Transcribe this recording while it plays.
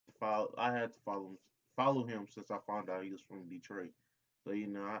follow him since I found out he was from Detroit. So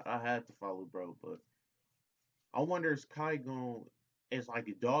I had to follow bro. But I wonder is like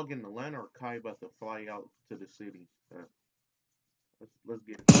a dog in Atlanta or Kai about to fly out to the city? Let's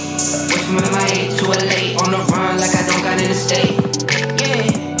get it. Went from LA to LA on the run like I don't got in the state.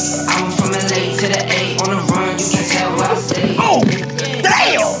 Yeah, I went from LA to the A on the run. You can tell where I stay. Oh,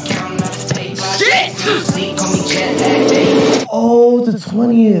 damn! Shit! Oh, the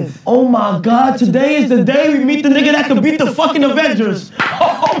 20th. Oh my God, today is the day we meet the nigga that can beat the fucking Avengers.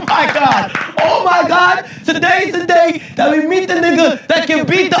 Oh my God. Oh my God. Today is the day that we meet the nigga that can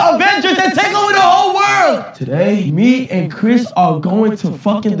beat the Avengers and take over the whole world. Today, me and Chris are going to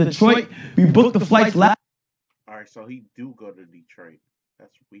fucking Detroit. We booked the flights last. Alright, so he do go to Detroit.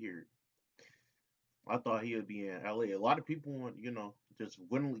 That's weird. I thought he would be in LA. A lot of people want, just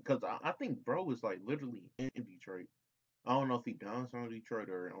willingly, because I think bro is like literally in Detroit. I don't know if he downtown Detroit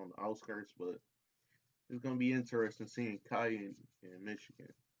or on the outskirts, but it's gonna be interesting seeing Kai in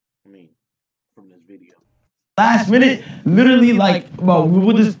Michigan. I mean, from this video. Last minute, literally like, bro,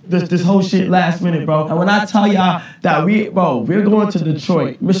 we did this whole shit last minute, bro. And when I tell y'all that we're going to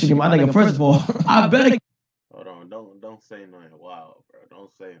Detroit, Michigan, my nigga, first of all, I better hold on, don't say nothing wild, bro.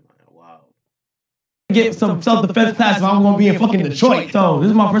 Don't say nothing wild. Get some self-defense class if I'm gonna be in fucking Detroit. So this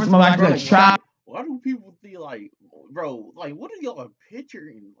is my first time I'm actually like try. Why do people think like, bro, like what are y'all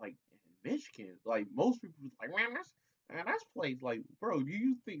picturing like in Michigan? Like most people like, man, that's place like, bro, do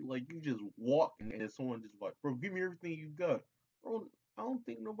you think like you just walk and someone just like, bro, give me everything you got? Bro, I don't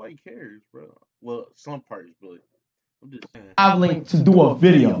think nobody cares, bro. Well, some parts, but I'm just saying. Traveling to do a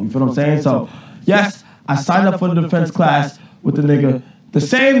video, you feel what I'm saying? So yes, I signed up for the defense class with the nigga. The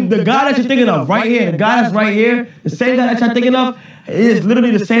guy that you're thinking of right here, the guy that's right here, the same guy that you're thinking of is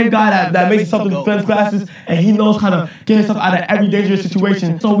literally the same guy that makes self-defense classes, and he knows how to get himself out of every dangerous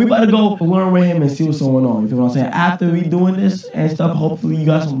situation. So we about to go learn with him and see what's going on. You feel what I'm saying? After we doing this and stuff, hopefully you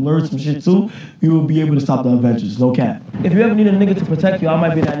guys learn some shit too. We will be able to stop the Avengers, no cap. If you ever need a nigga to protect you, I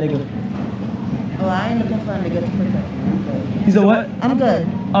might be that nigga. Oh, I ain't looking for a nigga to protect me. He said what? I'm good.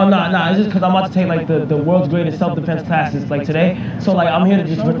 Oh, nah, it's just because I'm about to take like the world's greatest self-defense classes like today. So like I'm here to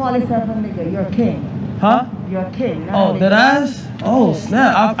just... Don't call yourself a nigga, you're a king. Huh? You're a king, not Oh, a nigga. that ass? Oh,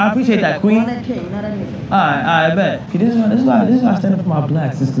 snap. I appreciate that, queen. You're a king, not a nigga. Alright, I bet. See, this is why I stand up for my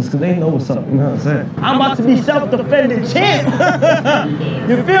black sisters, because they know what's up, you know what I'm saying? I'm about to be self-defending champ!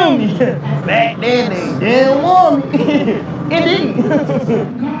 You feel me? Back then, they didn't want me. Indeed.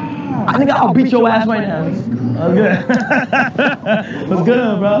 I think I'll beat your ass right now. What's good? What's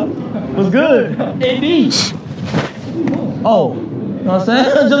good, bro? What's good? Indeed. Oh, you know what I'm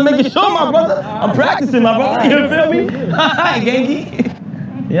saying? Just making sure, my brother. I'm practicing, my brother. You feel me? Hi,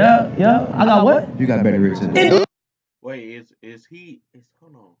 Genki. Yeah. I got what? You got better written. Wait,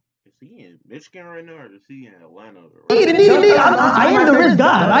 hold on. Is he in Michigan right now, or is he in Atlanta? I am the rich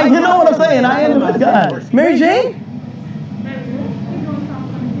guy. You know what I'm saying? I am the rich guy. Mary Jane?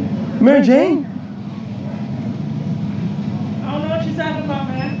 Mary Jane? I don't know what you're talking about,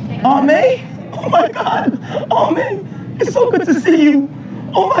 man. Aunt May? Oh my God. Aunt May. It's so good to see you.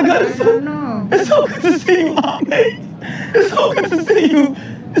 Oh my God. It's so good to see you, Aunt May. It's so good to see you.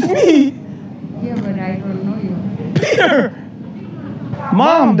 It's me. Yeah, but I don't know you. Peter.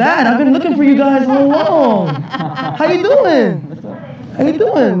 Mom, Dad, I've been looking for you guys all along. How you doing? How you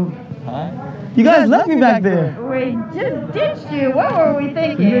doing? You guys left me back there. We just ditched you. What were we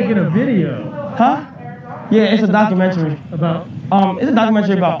thinking? You're making a video. Huh? Yeah, it's a documentary. About? It's a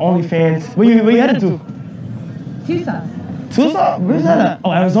documentary about OnlyFans. Where you headed to? Tucson. Tucson? Where's that at?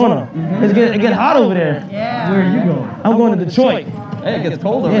 Oh, Arizona. It get hot over there. Yeah. Where are you going? I'm going to Detroit. Hey, it gets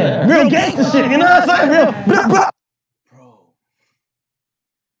cold over Yeah, there. real gangster shit, you know what I'm saying? Real.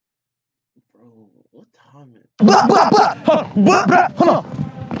 Bro, what time is it? Hold on.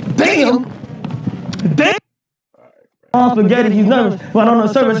 Damn. Mom spaghetti, he's nervous. But on the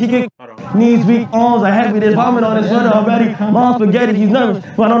surface, he get knees weak, arms are heavy. There's vomit on his sweater already. Mom spaghetti, he's nervous.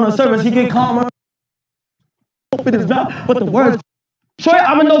 But on the surface, he get calmer. Open his mouth, but the words. Troy,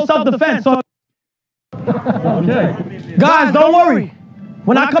 I'm in no self-defense, so. Okay. Guys, don't worry.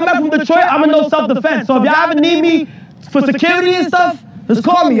 When I come back from Detroit, I'm in no self-defense. So if y'all ever need me for security and stuff, just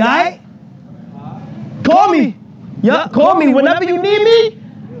call me, alright? Call me. Yeah, call me whenever you need me.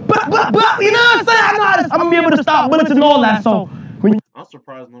 You know what I'm saying? I'm gonna be able to stop bullets and all that. So I'm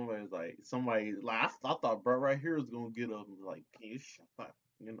surprised nobody's like somebody like I thought bro right here was gonna get up and be like, can you shut up?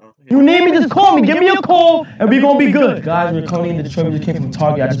 You know. You need me, just call me. Give me a call, and we gonna be good. Guys, we're coming into Detroit. We just came from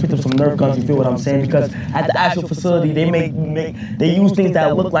Target. I just picked up some Nerf guns. You feel what I'm saying? Because at the actual facility, they they use things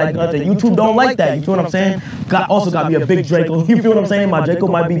that look like guns. And YouTube don't like that. You feel what I'm saying? Also got me a big Draco. You feel what I'm saying? My Draco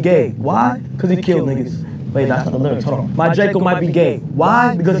might be gay. Why? Because he killed niggas. Wait, that's not the lyrics. Hold on. My Draco might be gay.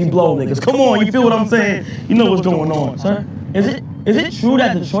 Why? Because he blow niggas. Come on, you feel what I'm saying? You know what's going on, sir? Is it true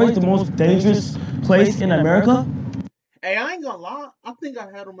that Detroit's the most dangerous place in America? Hey, I ain't gonna lie. I think I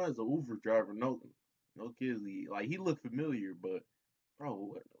had him as an Uber driver. No kids. Like he looked familiar, but bro,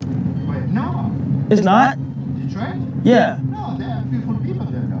 what? Wait, no. It's not? Detroit? Yeah. No, there are beautiful people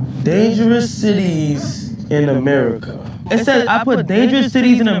there though. Dangerous cities in America. It says I put dangerous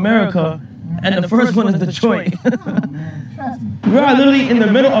cities in America, and the first one is Detroit. Trust me. We are literally in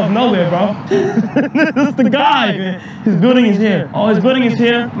the middle of nowhere, bro. This is the guy, man. His building is here. Oh, his building is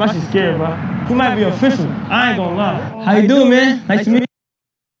here. I'm actually scared, bro. He might be official. I ain't gonna lie. How you doing, man? Nice to meet you.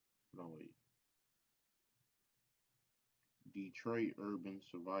 No wait. Detroit urban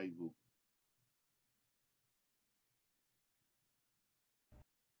survival.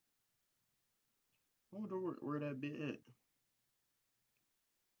 I wonder where that bit at.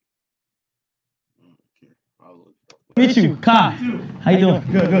 Okay, I'll look. Meet you, Kai. How you doing?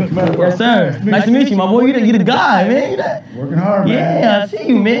 Good. Yes, sir. Nice to meet you, my boy. You the guy, man. You the- Working hard, man. Yeah, I see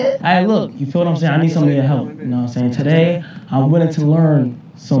you, man. Hey, look, you feel what I'm saying? I need some of your help. You know what I'm saying? Today, I'm willing to learn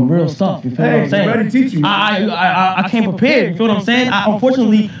some real stuff. You feel what I'm saying? Ready to teach you. I came prepared. You feel what I'm saying?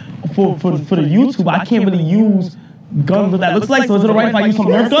 Unfortunately, for the YouTube, I can't really use guns what that looks like. So is it alright if I use some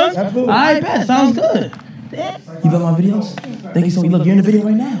Nerf guns? Absolutely. Alright, bet. Sounds good. You got my videos? Thank you so much. Look, you're in the video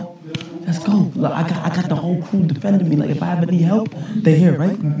right now. Let's go. Look, I got the whole crew defending me. Like if I ever need help, they here,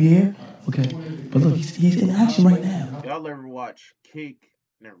 right? You here? Okay. But look, he's in action right now. Y'all ever watch Cake?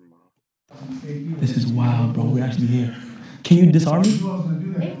 Never mind. This is wild, bro. We're actually here. Can you disarm me?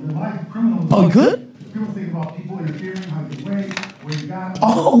 Oh, you could? People think about people interfering, how you wait, where you got.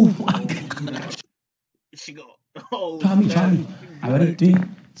 Oh my God. She go. Oh. Try me. All right, ready? 3,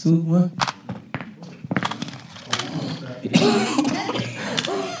 2, 1.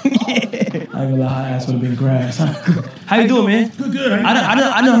 I ain't gonna lie, her ass would have been grass. How you doing, man? Good.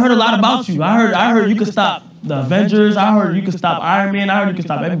 I done heard a lot about you. I heard you could stop the Avengers. I heard you could stop Iron Man. I heard you could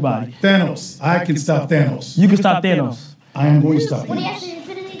stop everybody. Thanos. I can stop Thanos. You can stop Thanos. I am going to stop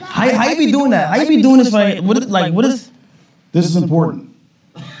Thanos. How you be doing that? How you be doing this for what is? This is important.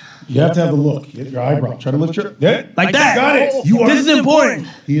 You have to have the look. Get your eyebrow. Try to lift your... Yeah. Like that. Got it. You are. This is important.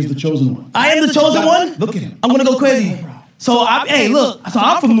 He is the chosen one. I am the chosen one. Look at him. I'm gonna go crazy. So hey, look. So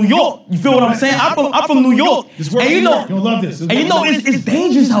I'm from New York. You feel what I'm saying? I'm from New York. And you know, You'll love this. and you know it's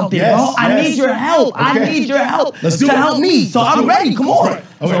dangerous out there, Yes, bro. I yes. need your help. I Okay. need your help Let's do to it. help me. So I'm ready. Come on. Right.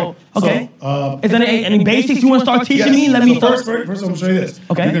 Okay. Okay. So, Is there any basics you want to start teaching me? Let me First, start. I'm going to show you this.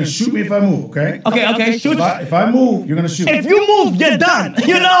 Okay. You're going to shoot me if I move, okay? Okay. Shoot. If I move, you're going to shoot. If you move, you're done.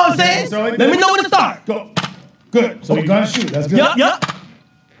 You know what I'm saying? So like Let me this. know when to start. Go. Good. So you're going to shoot. That's good. Yup.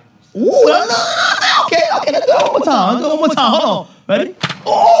 Ooh, no. Okay. Let's go one more time. Hold on. Ready?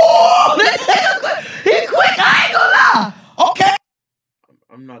 Oh, he quick. I ain't gonna lie. Okay.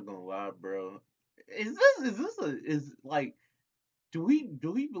 I'm not gonna lie, bro. Is like, do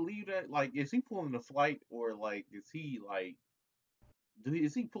we believe that? Like, is he pulling the flight, or like, is he like,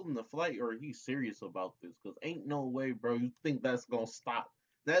 is he pulling the flight, or is he serious about this? Cause ain't no way, bro. You think that's gonna stop?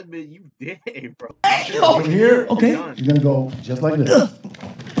 That meant you dead, bro. Over here. Okay. You're going to go just like this.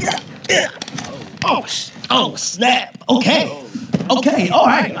 Oh, snap. Okay. All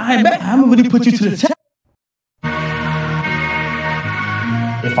right. I bet I'm gonna really put you to the test.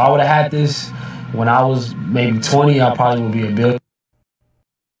 If I would have had this when I was maybe 20, I probably would be a billionaire.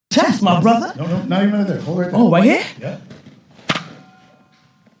 Test, my brother. No, not even right there. Hold right there. Oh, right here? Yeah.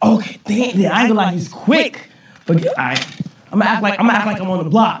 Okay, damn. I ain't gonna lie, he's quick. But all right, I'm gonna act like I'm on the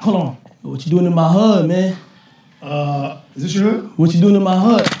block. Hold on. What you doing in my hood, man? Is this your hood? What you doing in my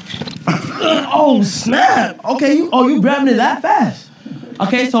hood? Oh snap! Okay, you grabbing it that fast?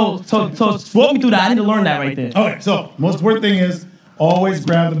 Okay, so walk me through that. I need to learn that right there. Okay, so most important thing is always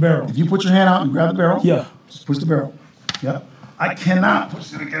grab the barrel. If you put your hand out and grab the barrel, Yeah. just push the barrel. Yep. I cannot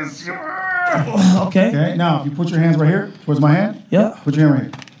push it against you. Okay. Okay, now if you put your hands right here towards my hand, Yeah. put your hand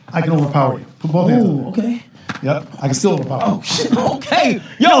right here. I can overpower you. Put both hands. Ooh, okay. Yep. I can still overpower. Oh shit. Okay.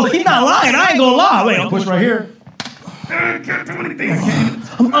 Yo, he's not lying. I ain't gonna lie. Wait, Push right here. I can't do anything. I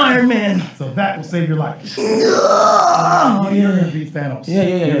can't. I'm Iron Man. So that will save your life. Oh You're yeah. gonna beat Thanos.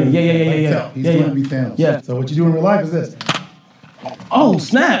 Yeah. He's Yeah. gonna beat Thanos. Yeah. So what you do in real life is this. Oh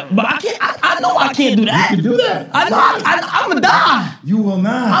snap! But I can't. I know I can't do that. You can do that. I know. I'm gonna die. You will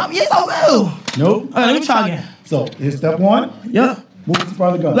not. Yes, I will. Nope. All right, let me try again. So here's step one. Yep. Move to the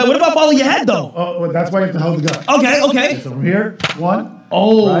front of the gun. Like, what if I follow your head though? Oh, well, that's why you have to hold the gun. Okay. So from here, 1.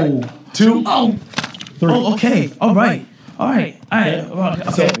 Oh. Right, 2. Oh. 3. Oh, okay. All right.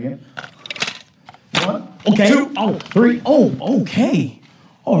 Okay. So again. 1. Okay. 2. Oh. 3. Oh, okay.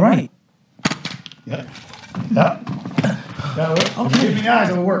 All right. Yeah. That'll work. Okay. Hit me in the eyes,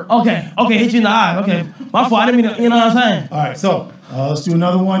 it'll work. Okay, hit you in the eye. Okay. My fault, I didn't mean to, you know what I'm saying? All right, so let's do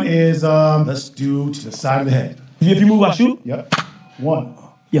another one is, let's do to the side of the head. If you move, I shoot? Yep. 1.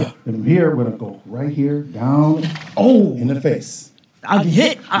 Yeah. And from here, we're going to go right here, down Oh. in the face. I get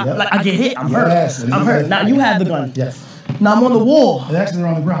hit. I get hit. I'm Yes. hurt. I'm hurt. Now you have the gun. Yes. Now I'm on the wall. And actually, they're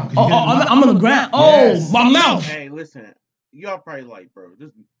on the ground. I'm on the ground. Oh, Yes. my mouth. Hey, listen. Y'all probably like, bro,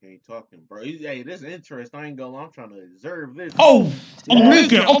 this ain't talking, bro. Hey, this is interesting. I ain't gonna lie. I'm trying to observe this. Oh,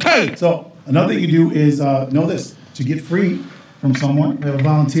 okay. So another thing you do is know this: to get free from someone, we have a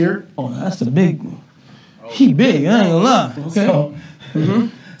volunteer. Oh, that's the big. He big. I ain't gonna lie. Okay.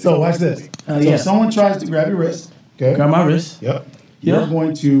 So watch this. So yeah. if someone tries to grab your wrist, okay? Grab my wrist. Yep. Yeah. You're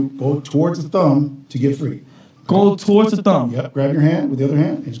going to go towards the thumb to get free. Go towards the thumb. Yep. Grab your hand with the other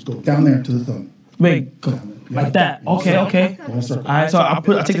hand and just go down there to the thumb. Wait, go. Like that. Okay. Go in a circle. All right, so I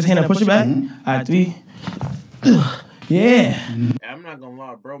take this hand and push it back. All right, 3. Yeah. I'm not gonna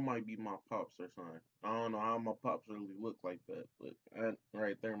lie, bro. Might be my pops or something. I don't know how my pops really look like that, but that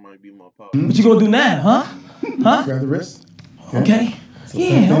right there might be my pops. What you gonna do now, huh? Grab the wrist. Okay. So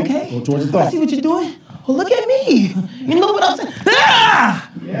same Yeah. thing. Okay. Go towards the I thumb. see what you're doing. Oh, look at me. You know what I'm saying? Ah!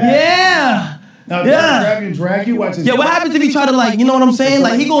 Yeah. Now, Yeah. grab you and drag you. Watch this. Yeah, what happens if he try to, like, you know what I'm saying?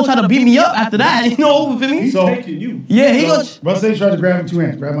 Like, he gonna try to beat me up after that, you know, for me? So, Yeah, he gonna... Bro, say he tries to grab me 2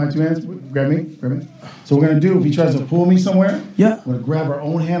 hands. Grab my 2 hands. Grab me. So we're gonna do, if he tries to pull me somewhere, Yeah. we're gonna grab our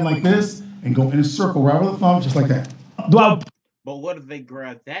own hand like this and go in a circle right with the thumb, just like that. Do I... But what if they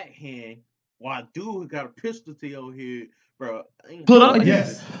grab that hand while dude got a pistol to your head, bro? Pull it up like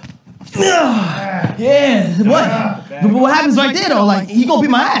Yes. Yeah, what? But what happens right there, though? Like, he gonna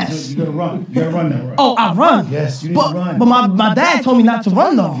beat my ass. You gotta run. You gotta run now, bro. Oh, I run. Yes, you need But to run. but my dad told me not to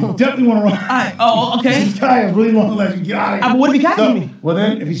run, though. You definitely wanna run. All right. Oh, okay. This guy is really wanna let you get out of here. But what if he catches me? Well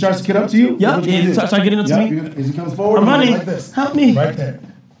then, if he starts to get up to you, Yup, what you gonna do? start getting up to Yup, me. you're gonna- as he comes forward, I'm you're gonna go running. like this. Help me. Right there.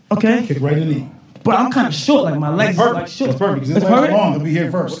 Okay. Kick right in the knee. But I'm kind of short, like my legs Perfect. like short. That's perfect. Because That's this leg's perfect. long, he'll be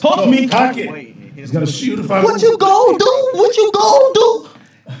here first. Talk to me. Cock it. He's gonna shoot if I What you gon' do? What you gon' do?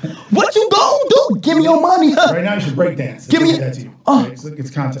 What you gon' do? Give me your money. Right now you should break dance. Give me- that to you. Oh. Okay, so it's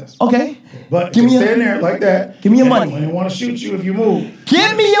a contest. Okay. But Give if me you your- stand there like that. Give me your and money. When they want to shoot you if you move,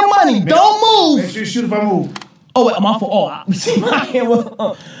 Give me your money. Don't make move. sure you shoot if I move. Oh, wait, I'm off for all. See my hand.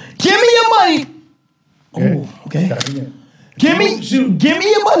 Give me your money. Okay. Oh, okay. Start again. Give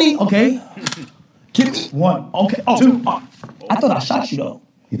me your money. Okay. Give me. 1. Okay. Oh, 2. I thought I shot you though.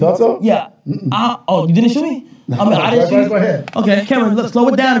 You thought so? Yeah. Oh, you didn't shoot me? I mean, I didn't shoot Go you. ahead. Okay, Cameron, look, slow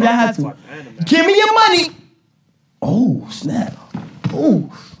it down if y'all had to. Give me your money. Oh, snap.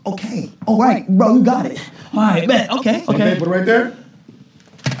 Oh, okay. All right, bro, you got it. All right, man. Okay. Put it right there.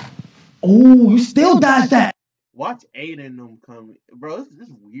 Oh, you still dodged that. Watch Aiden them come, bro. This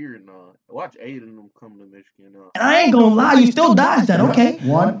is weird now. Watch Aiden them come to Michigan now. And I ain't gonna lie, you still dodged that. Okay.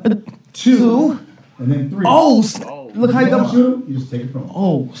 1, 2. 2, and then 3. Oh, look how you You don't got. shoot him, you just take it from him.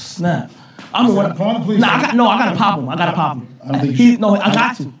 Oh, snap. I'm the one. Call the police. Nah, I gotta pop him. I gotta pop him. I don't think you should. No, I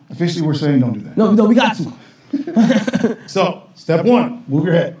got to. Officially, we're saying don't do that. No, we got to. So, step 1, move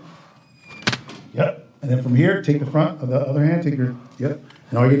your head. Yep. And then from here, take the front of the other hand, yep.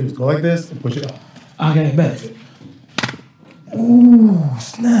 And all you do is go like this and push it up. Okay, bet. Ooh,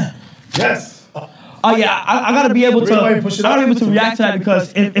 snap. Yes. Oh yeah, I gotta be able to. Really, I push it gotta up? be able to react to that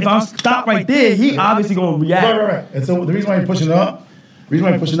because if I stop right there, he obviously gonna react. Right. And so the reason why you're pushing it up,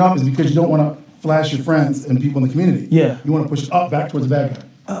 is because you don't want to flash your friends and people in the community. Yeah. You want to push it up back towards the bad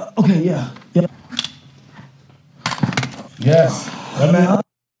guy. Okay, yeah. Yes. That man.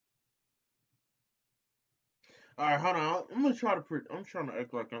 All right, hold on. I'm gonna try to. I'm trying to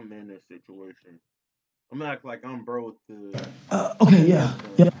act like I'm in this situation. I'm gonna act like I'm bro with the. Okay, yeah.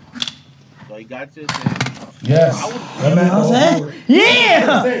 So he got this. And Yes. That man. You know what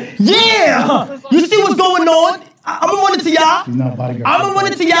I'm saying? Yeah. You see what's going on? I'm gonna run it to y'all. He's not a bodyguard. I'm gonna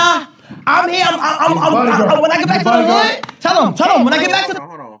run it to y'all. I'm here. I'm when I get back to the hood, tell him when I get back to the.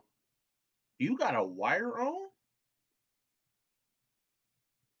 Hold on. You got a wire on?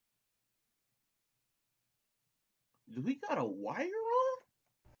 Do we got a wire on?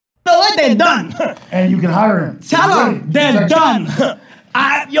 No, they're done. And you can hire him. Tell them they're done.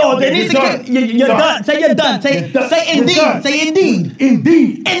 They need to get. You're done. Say you're done. Say indeed. done. Say indeed.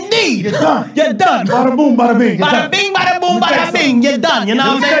 Indeed. You're done. You're done. Bada boom, bada bing. You're Bada done. bing, bada boom, Let me bada bing. You're done. You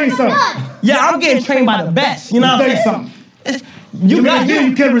know what I'm Let me tell you saying? something. Yeah, I'm getting trained by the best. You know Let what me I'm tell you saying? something. You got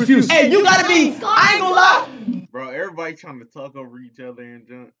you can't refuse. Hey, you gotta be. I ain't gonna lie. Bro, everybody trying to talk over each other and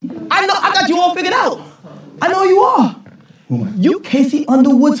junk. I know. I got you all figured out. I know you are. Who am I? You Casey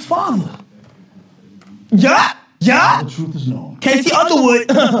Underwood's father. Yeah. The truth is known. Casey Underwood.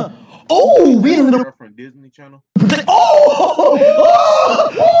 Oh, we in the. Girl from Disney Channel. Oh,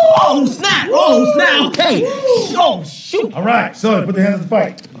 snap. Oh, snap. Okay. Oh, shoot. All right, so put the hands in the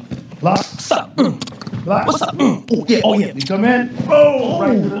fight. Lock. What's up? Lock. What's up? Oh, yeah. Oh, yeah. You come in.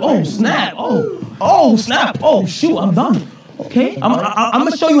 Oh, Snap. Oh, snap. Oh, shoot. I'm done. Okay. I'm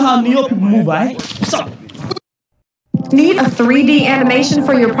going to show you how New York people move, all right? What's up? Need a 3D animation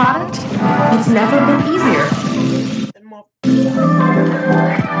for your product? It's never been easier. And my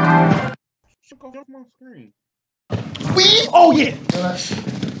shook off my screen. Weave. Oh, yeah.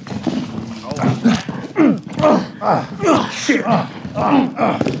 Shit.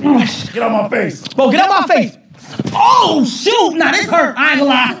 Get out my face. Bro, get out my face. Oh, shoot. Nah, this hurt. I ain't gonna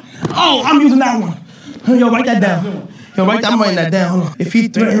lie. Oh, I'm using that one. Yo, write that down. Yo, write that. I'm writing that down. If he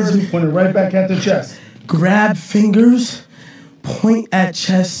threatens me, Point it right back at the chest. grab fingers, point at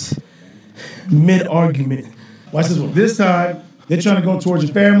chest, mid-argument. Watch this one. This time, they're trying to go towards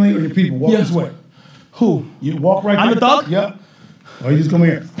your family or your people. Walk this way. Who? You walk right I'm there. the thug? Yep. Or you just come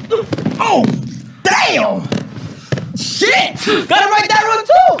here. Oh, damn. Shit. Gotta write that one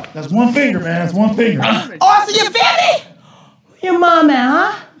too. That's one finger, man. That's one finger. Oh, I see your family? Where your mom at,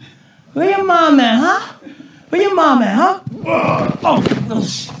 huh? Where your mom at, huh? Where your mom at, huh? Oh,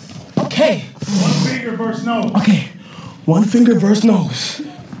 okay. One finger versus nose. Okay. One finger versus nose.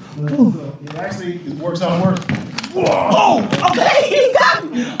 It actually works out worse. Oh, okay. He got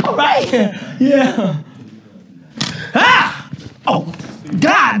me. All right. Yeah. Ah. Oh,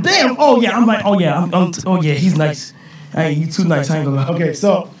 god damn. Oh, yeah. I'm like, oh, yeah. Oh, yeah. He's nice. Hey, you too nice. I ain't gonna lie. Okay,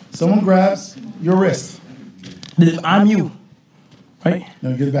 so someone grabs your wrist. I'm you. Right?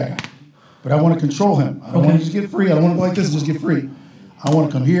 No, get it back out. But I want to control him. I don't want to just get free. I don't want to go like this and just get free. I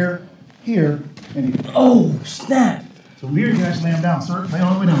want to come here, here, and here. Oh, snap. So here you can actually lay him down, sir. Lay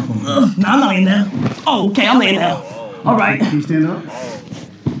all the way down for me. No, I'm not laying down. Oh, okay. I'm laying down. All right. Can you stand up?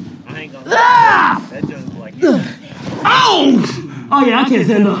 I ain't gonna Ah! that junk's like Oh! Oh, yeah. I can't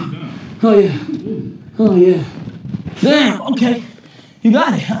stand up. Oh, yeah. Oh, yeah. Damn. Okay. You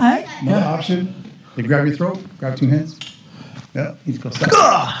got it. All right. Another option. They grab your throat, grab two hands. Yeah, you just go stop.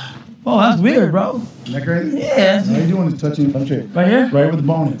 Oh, that's weird, bro. Isn't that crazy? Yeah. All you're doing is touching the trick. Right here? Right where the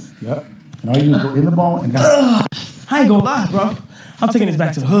bone is. Yep. And all you do is go in the bone and down. I ain't gonna lie, bro. I'm taking this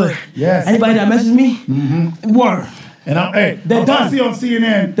back to the hood. Yes. Anybody that messes me, word. And hey, They're done. I see on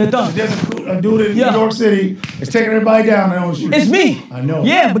CNN. They're done. There's a dude in Yeah. New York City. It's taking everybody down. And I don't shoot. It's me. I know.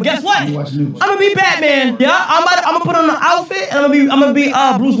 Yeah, but guess what? You watch news. I'm gonna be Batman. Yeah, I'm gonna put on an outfit and I'm gonna be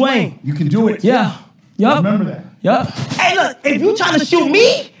Bruce Wayne. You can do it. Yeah. Yup. Remember that. Yup. Hey, look, if you trying to shoot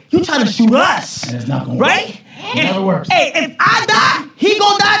me, you trying to shoot us. And it's not going to work. Right? It never works. Hey, if I die, he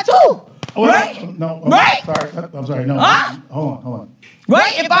gonna die too. Oh, Right? No. Right? Sorry. I'm sorry. No. Huh? Hold on.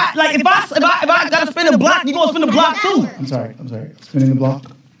 Right? If I gotta spin a block, you gonna spin a block too. I'm sorry. Spinning the block.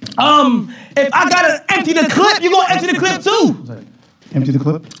 If I gotta empty the clip, you gonna empty the clip too. I'm sorry. Empty the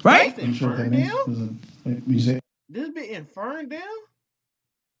clip. Right? I'm sure what that means. What you say? this bit in Ferndale?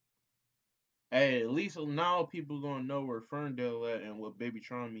 Hey, at least now people gonna know where Ferndale at and what Baby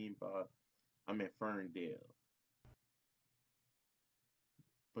Tron mean by I'm in Ferndale.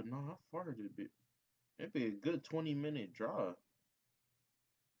 But no, how far is it? It'd be a good 20-minute drive.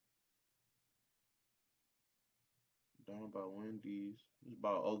 Down by Wendy's. It's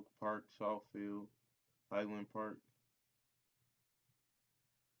about Oak Park, Southfield, Highland Park.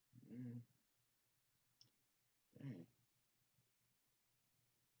 Dang.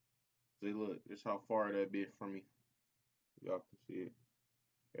 See, look, this how far that bit from me. Y'all can see it.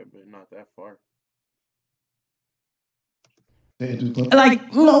 Yeah, but not that far. Empty the clip.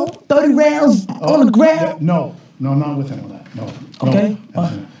 Like, 30 rounds on the ground. No, I'm not with him on that. No. Okay.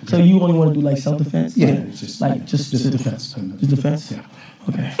 Absolutely. So you only want to do like self-defense? Yeah, it's just just defense. Just defense? Yeah.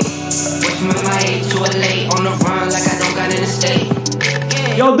 Okay. From MIA to LA on the run like I don't got an estate.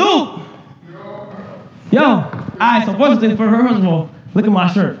 Yo, dude. Yo. Alright, so first of all, look at my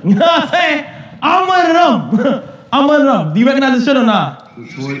shirt. You know what I'm saying? I'm one of them. I'm one of them. Do you recognize this shirt or not?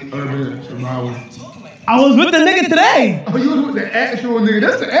 Detroit Urban Tomorrow. I was with the nigga today. Oh, you was with the actual nigga.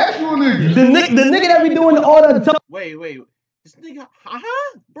 That's the actual nigga. The nigga that be doing all the Wait. This nigga,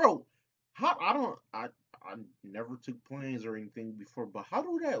 bro. I never took planes or anything before, but how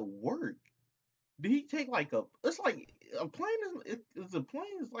do that work? Did he take like it's like a plane is a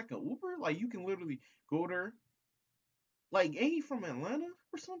plane is like an Uber? Like you can literally go there. Like, ain't he from Atlanta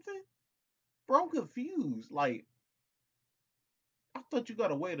or something? Bro, I'm confused. Like, I thought you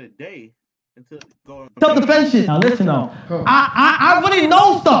gotta wait a day until go. Self-defense shit. Now listen though, I really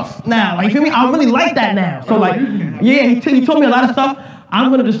know stuff now. Like, you feel me? I really like that now. So like, yeah, he told me a lot of stuff. I'm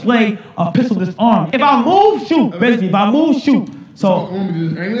gonna display a pistol disarmed. If I move, shoot. Basically, if I move, shoot. So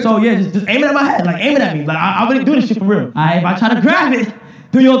yeah, just aim it at my head, like aim it at me. Like I really do this shit for real. Alright, if I try to grab it,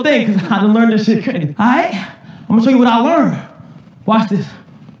 do your thing, cause I done learned this shit crazy. Alright, I'm gonna show you what I learned. Watch this.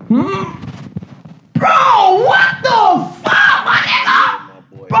 Bro, what the fuck, my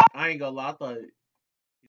nigga? I ain't gonna lie, I thought